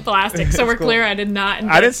invent plastic, so we're clear. I did not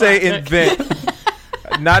invent I didn't plastic. say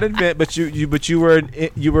invent. Not invent, but you were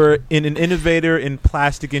an innovator in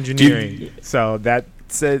plastic engineering. So that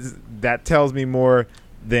tells me more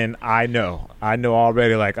than I know. I know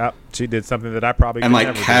already. Like, she did something that I probably and could like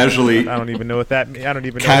never casually. do. I don't even know what that. I don't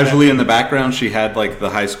even know casually in the background. She had like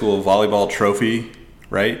the high school volleyball trophy,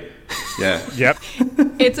 right? Yeah. Yep.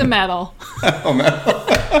 It's a medal. Oh, medal.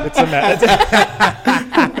 It's a medal.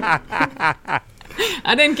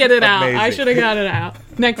 I didn't get it out. Amazing. I should have got it out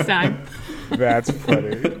next time. That's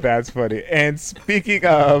funny. That's funny. And speaking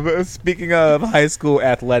of high school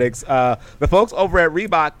athletics, the folks over at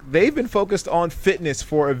Reebok, they've been focused on fitness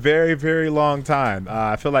for a very, very long time.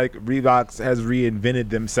 I feel like Reebok has reinvented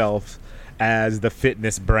themselves as the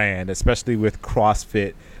fitness brand, especially with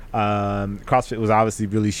CrossFit. CrossFit was obviously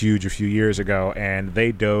really huge a few years ago, and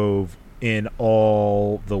they dove in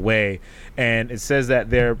all the way. And it says that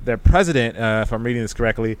their president, if I'm reading this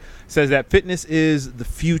correctly, says that fitness is the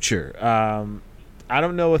future. I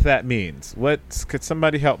don't know what that means. Could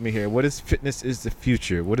somebody help me here? What is fitness is the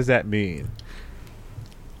future? What does that mean?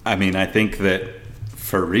 I mean, I think that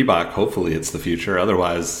for Reebok, hopefully it's the future.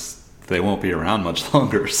 Otherwise, they won't be around much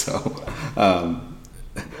longer. So,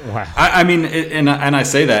 wow. I mean, and I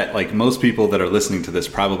say that, like, most people that are listening to this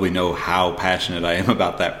probably know how passionate I am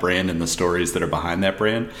about that brand and the stories that are behind that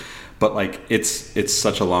brand. But like, it's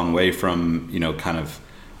such a long way from, kind of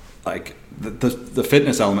like the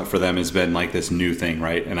fitness element for them has been like this new thing,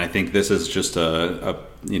 right? And I think this is just a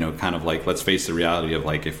kind of like, let's face the reality of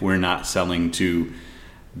like, if we're not selling to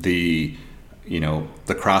the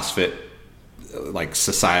CrossFit like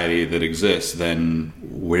society that exists, then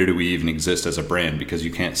where do we even exist as a brand? Because you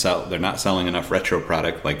can't sell, they're not selling enough retro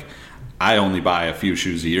product. Like, I only buy a few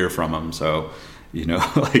shoes a year from them. So,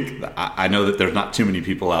 like, I know that there's not too many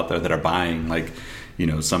people out there that are buying like,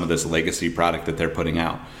 some of this legacy product that they're putting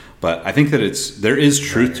out. But I think that there is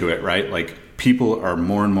truth to it, right? Like, people are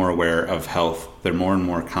more and more aware of health. They're more and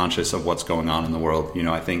more conscious of what's going on in the world.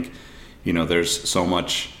 I think, there's so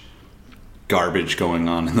much garbage going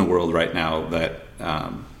on in the world right now that,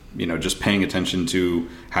 just paying attention to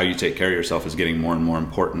how you take care of yourself is getting more and more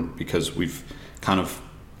important, because we've kind of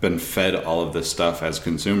been fed all of this stuff as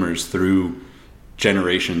consumers through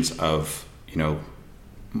generations of,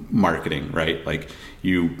 marketing, right? Like,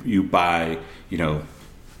 you buy,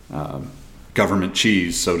 government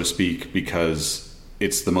cheese, so to speak, because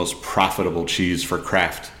it's the most profitable cheese for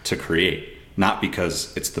Kraft to create, not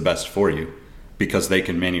because it's the best for you, because they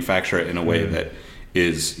can manufacture it in a way that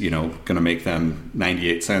is, going to make them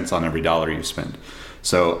 98 cents on every dollar you spend.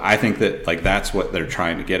 So I think that like that's what they're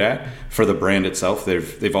trying to get at. For the brand itself,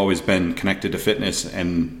 they've always been connected to fitness,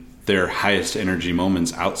 and their highest energy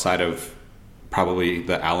moments outside of probably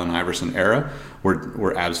the Allen Iverson era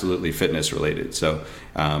were absolutely fitness related. So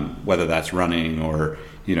whether that's running or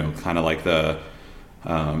kind of like the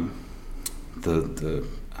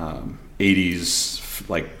 80s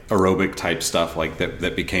like aerobic type stuff like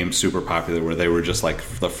that became super popular, where they were just like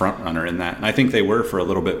the front runner in that. And I think they were for a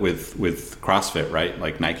little bit with CrossFit, right?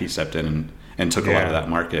 Like Nike stepped in and took a lot of that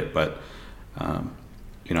market. But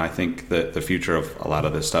I think that the future of a lot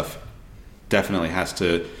of this stuff definitely has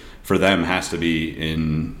to be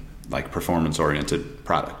in like performance oriented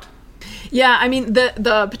product. Yeah, I mean,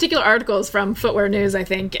 the particular article is from Footwear News, I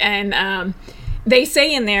think, and they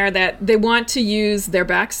say in there that they want to use their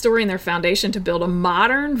backstory and their foundation to build a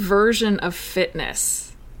modern version of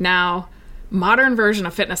fitness. Now, modern version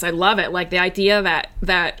of fitness, I love it. Like the idea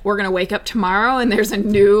that we're going to wake up tomorrow and there's a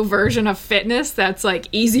new version of fitness that's like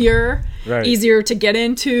easier to get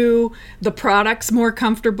into. The product's more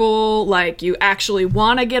comfortable. Like you actually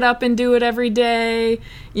want to get up and do it every day.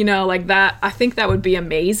 Like that. I think that would be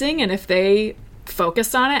amazing. And if they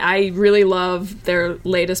focused on it, I really love their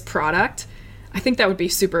latest product. I think that would be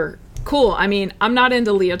super cool. I mean, I'm not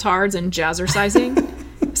into leotards and jazzercising.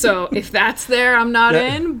 So if that's there, I'm not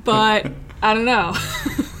in, but I don't know.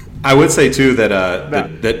 I would say too that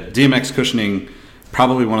that DMX cushioning,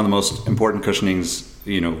 probably one of the most important cushionings,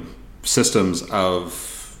 systems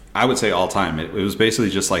of, I would say, all time. It was basically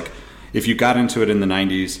just like, if you got into it in the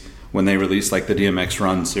 90s, when they released like the DMX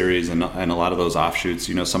Run series and a lot of those offshoots,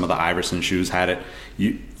 you know, some of the Iverson shoes had it.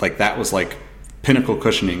 That was like pinnacle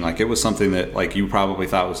cushioning. Like it was something that like you probably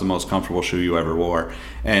thought was the most comfortable shoe you ever wore.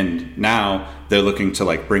 And now they're looking to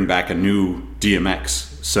like bring back a new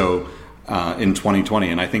DMX. So in 2020,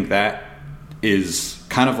 and I think that is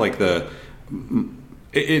kind of like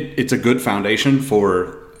it's a good foundation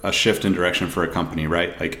for a shift in direction for a company,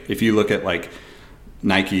 right? Like if you look at like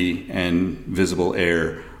Nike and Visible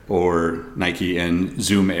Air, or Nike and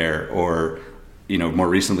Zoom Air, or you know, more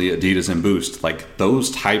recently Adidas and Boost, like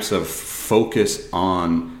those types of focus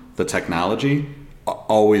on the technology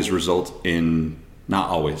always result in, not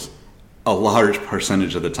always, a large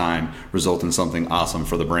percentage of the time result in something awesome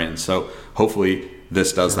for the brand. So hopefully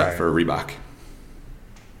this does that for Reebok.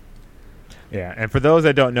 Yeah, and for those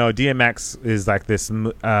that don't know, DMX is like this,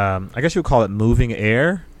 I guess you would call it moving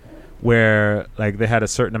air, where like they had a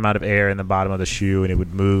certain amount of air in the bottom of the shoe and it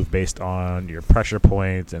would move based on your pressure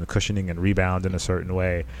points and cushioning and rebound in a certain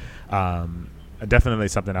way. Definitely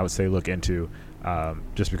something I would say look into,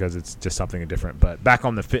 just because it's just something different. But back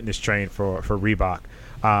on the fitness train for Reebok.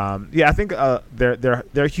 I think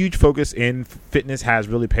their huge focus in fitness has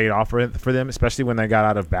really paid off for them, especially when they got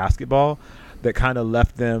out of basketball. That kind of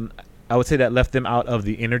left them, I would say that left them out of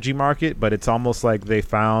the energy market, but it's almost like they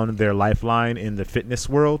found their lifeline in the fitness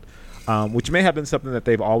world, which may have been something that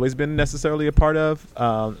they've always been necessarily a part of,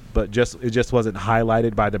 but it just wasn't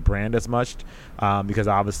highlighted by the brand as much, because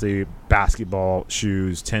obviously basketball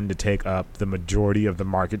shoes tend to take up the majority of the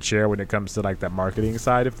market share when it comes to like that marketing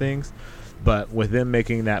side of things. But with them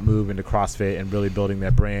making that move into CrossFit and really building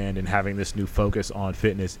that brand and having this new focus on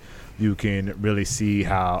fitness, you can really see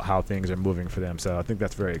how things are moving for them. So I think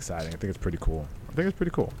that's very exciting. I think it's pretty cool.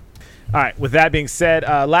 All right, with that being said,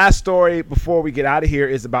 last story before we get out of here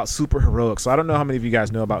is about Super Heroic. So I don't know how many of you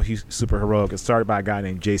guys know about Super Heroic. It's started by a guy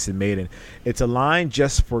named Jason Maiden. It's a line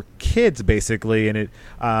just for kids, basically, and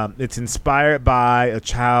it's inspired by a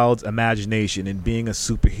child's imagination and being a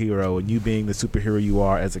superhero and you being the superhero you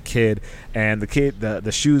are as a kid. And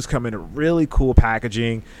the shoes come in a really cool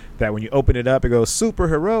packaging that when you open it up, it goes Super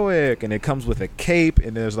Heroic, and it comes with a cape,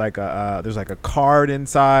 and there's like a card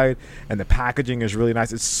inside, and the packaging is really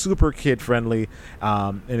nice. It's super kid friendly,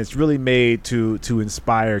 and it's really made to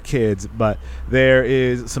inspire kids. But there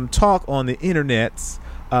is some talk on the internets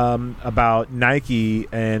about Nike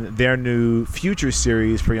and their new Future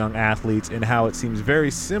series for young athletes and how it seems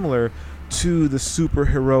very similar to the Super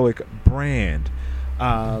Heroic brand.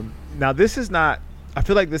 Now, this is not. I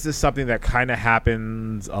feel like this is something that kind of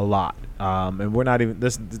happens a lot, and we're not even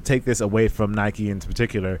to take this away from Nike in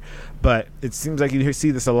particular, but it seems like you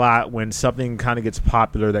see this a lot when something kind of gets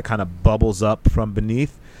popular that kind of bubbles up from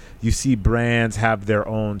beneath. You see brands have their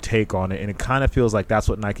own take on it, and it kind of feels like that's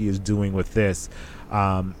what Nike is doing with this.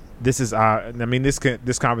 This is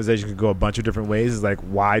this conversation could go a bunch of different ways. It's like,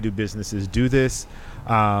 why do businesses do this?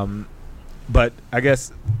 But I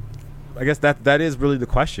guess that is really the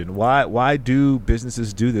question. Why do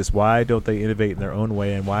businesses do this? Why don't they innovate in their own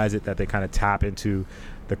way? And why is it that they kind of tap into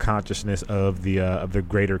the consciousness of the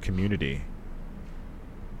greater community?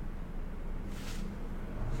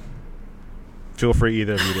 Feel free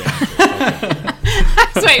either of you to answer.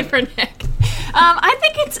 I was waiting for Nick.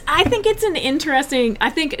 I think it's an interesting. I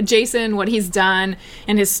think Jason, what he's done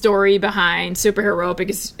and his story behind Super Heroic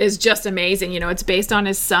is just amazing. You know, it's based on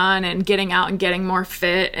his son and getting out and getting more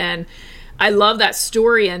fit, and I love that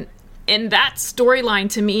story. And that storyline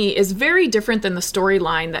to me is very different than the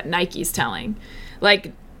storyline that Nike's telling.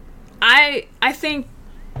 Like, I think,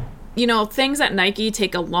 you know, things at Nike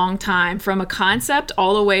take a long time from a concept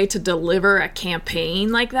all the way to deliver a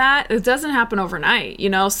campaign like that. It doesn't happen overnight, you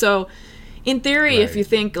know? So in theory, if you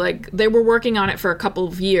think like they were working on it for a couple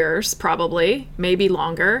of years, probably, maybe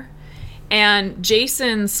longer. And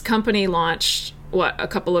Jason's company launched, a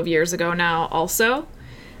couple of years ago now also.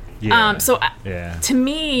 Yeah. To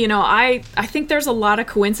me, you know, I think there's a lot of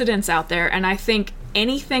coincidence out there. And I think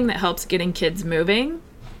anything that helps getting kids moving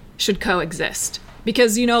should coexist.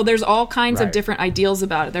 Because, you know, there's all kinds of different ideals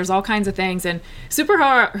about it. There's all kinds of things. And Super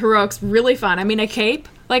Heroic's really fun. I mean, a cape,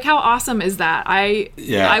 like, how awesome is that? I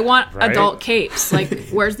want adult capes. Like,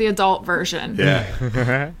 where's the adult version?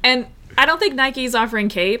 Yeah. And I don't think Nike's offering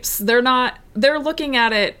capes. They're looking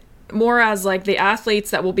at it more as, like, the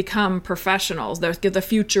athletes that will become professionals. They're the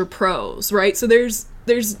future pros, right? So there's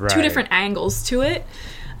two different angles to it.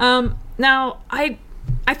 Now, I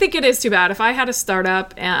think it is too bad. If I had a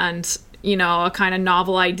startup and, you know, a kind of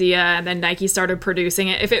novel idea, and then Nike started producing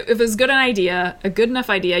it. If it was a good enough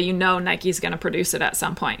idea, you know Nike's going to produce it at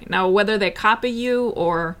some point. Now, whether they copy you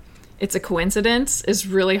or it's a coincidence is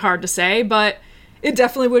really hard to say, but it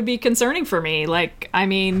definitely would be concerning for me. Like, I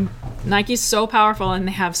mean, Nike's so powerful and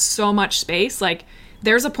they have so much space. Like,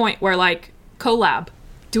 there's a point where, like, collab,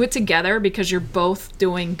 do it together because you're both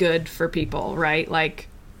doing good for people, right? Like,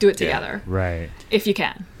 do it together. Right. If you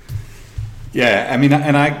can. Yeah, I mean,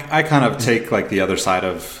 and I kind of take, like, the other side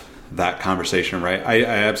of that conversation, right? I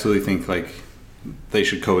absolutely think, like, they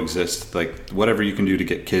should coexist. Like, whatever you can do to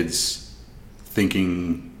get kids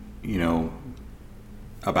thinking, you know,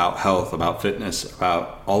 about health, about fitness,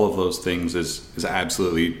 about all of those things is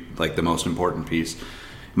absolutely, like, the most important piece.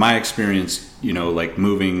 My experience, you know, like,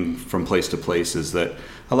 moving from place to place is that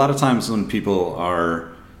a lot of times when people are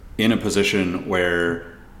in a position where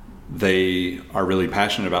they are really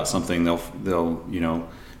passionate about something, they'll you know,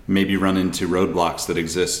 maybe run into roadblocks that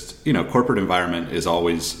exist. You know, corporate environment is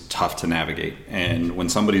always tough to navigate. And when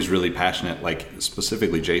somebody's really passionate, like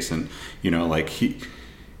specifically Jason, you know, like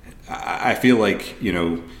I feel like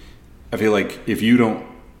if you don't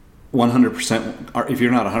 100%, or if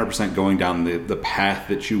you're not 100% going down the path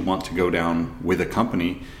that you want to go down with a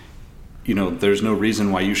company, you know, there's no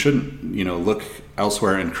reason why you shouldn't, you know, look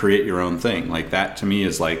elsewhere and create your own thing. Like, that to me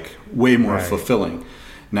is, like, way more fulfilling.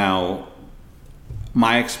 Now,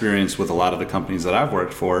 my experience with a lot of the companies that I've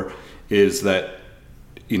worked for is that,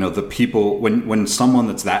 you know, the people, when someone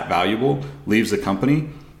that's that valuable leaves a company,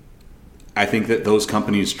 I think that those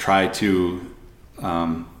companies try to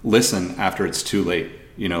listen after it's too late.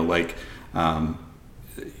 You know, like,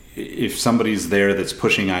 if somebody's there that's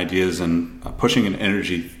pushing ideas and pushing an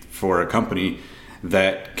energy for a company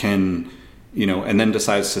that can, you know, and then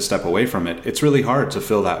decides to step away from it, it's really hard to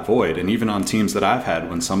fill that void. And even on teams that I've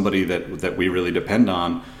had, when somebody that we really depend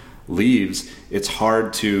on leaves, it's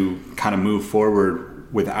hard to kind of move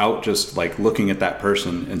forward without just, like, looking at that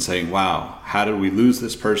person and saying, wow, how did we lose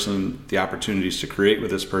this person, the opportunities to create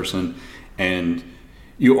with this person? And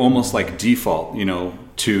you almost, like, default, you know,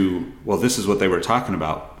 to, well, this is what they were talking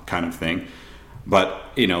about kind of thing. But,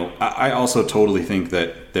 you know, I also totally think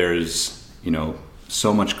that there's, you know,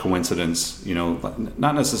 so much coincidence, you know,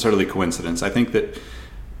 not necessarily coincidence. I think that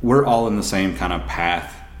we're all in the same kind of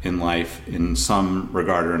path in life in some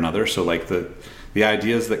regard or another. So, like, the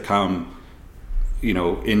ideas that come, you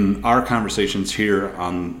know, in our conversations here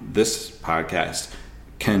on this podcast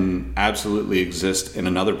can absolutely exist in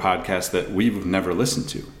another podcast that we've never listened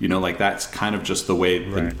to. You know, like, that's kind of just the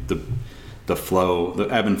way the flow, the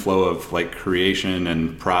ebb and flow of, like, creation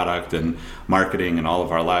and product and marketing and all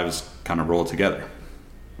of our lives kind of roll together.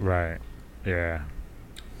 Right. Yeah.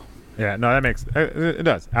 Yeah. No, that makes it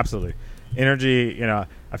does, absolutely. Energy. You know,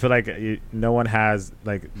 I feel like no one has,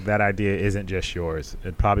 like, that idea isn't just yours.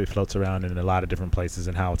 It probably floats around in a lot of different places,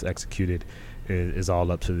 and how it's executed is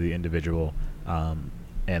all up to the individual.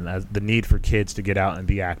 And the need for kids to get out and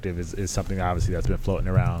be active is something obviously that's been floating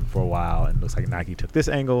around for a while. And it looks like Nike took this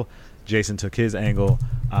angle, Jason took his angle,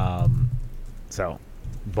 so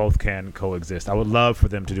both can coexist. I would love for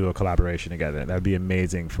them to do a collaboration together. That'd be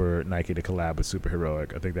amazing for Nike to collab with Super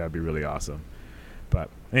Heroic. I think that'd be really awesome. But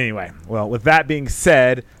anyway, well, with that being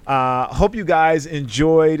said, hope you guys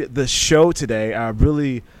enjoyed the show today. I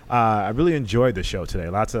really enjoyed the show today.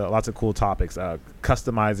 Lots of cool topics,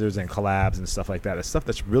 customizers and collabs and stuff like that. It's stuff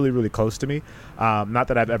that's really, really close to me. Not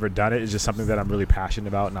that I've ever done it. It's just something that I'm really passionate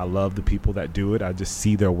about, and I love the people that do it. I just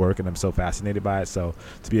see their work, and I'm so fascinated by it. So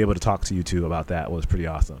to be able to talk to you two about that was pretty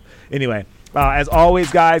awesome. Anyway, as always,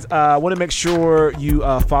 guys, I want to make sure you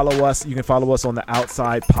follow us. You can follow us on the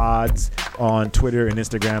Outside Pods on Twitter and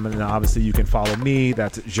Instagram, and then obviously you can follow me.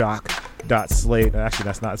 That's Jacques.Slate.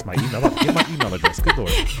 Actually, that's my email. Get my email address. Good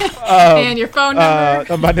Lord. And your phone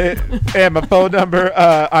number. My phone number.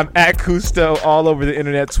 I'm at Cousteau all over the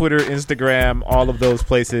internet, Twitter, Instagram, all of those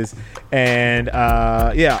places. And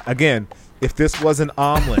yeah, again, if this was an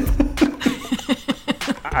omelet,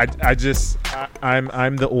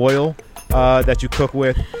 I'm the oil that you cook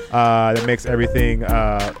with that makes everything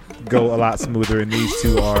go a lot smoother. And these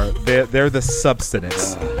two are they're the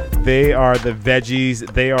substance. They are the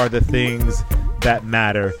veggies. They are the things that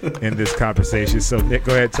matter in this conversation. So Nick,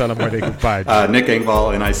 go ahead and tell them where they can find you. Nick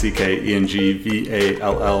Engvall,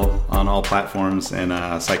 NickEngvall on all platforms, and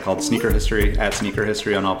a site called Sneaker History, at Sneaker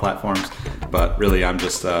History on all platforms. But really, I'm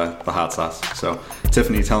just the hot sauce. So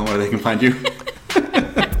Tiffany, tell them where they can find you.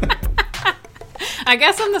 I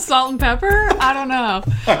guess I'm the salt and pepper. I don't know.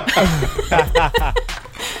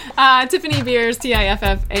 Tiffany Beers,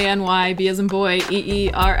 Tiffany, B as in boy,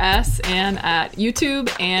 EERS, and at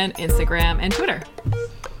YouTube and Instagram and Twitter.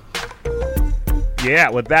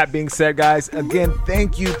 Yeah, with that being said, guys, again,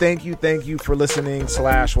 thank you for listening /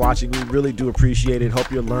 watching. We really do appreciate it.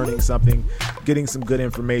 Hope you're learning something, getting some good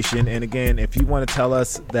information. And again, if you want to tell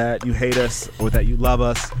us that you hate us or that you love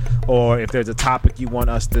us, or if there's a topic you want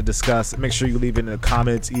us to discuss, make sure you leave it in the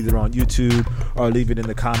comments either on YouTube or leave it in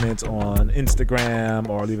the comments on Instagram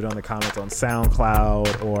or leave it on the comments on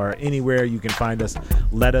SoundCloud or anywhere you can find us.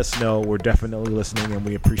 Let us know. We're definitely listening and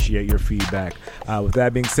we appreciate your feedback. With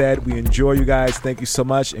that being said, we enjoy you guys. Thank you so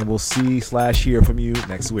much, and we'll see / hear from you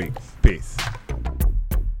next week. Peace.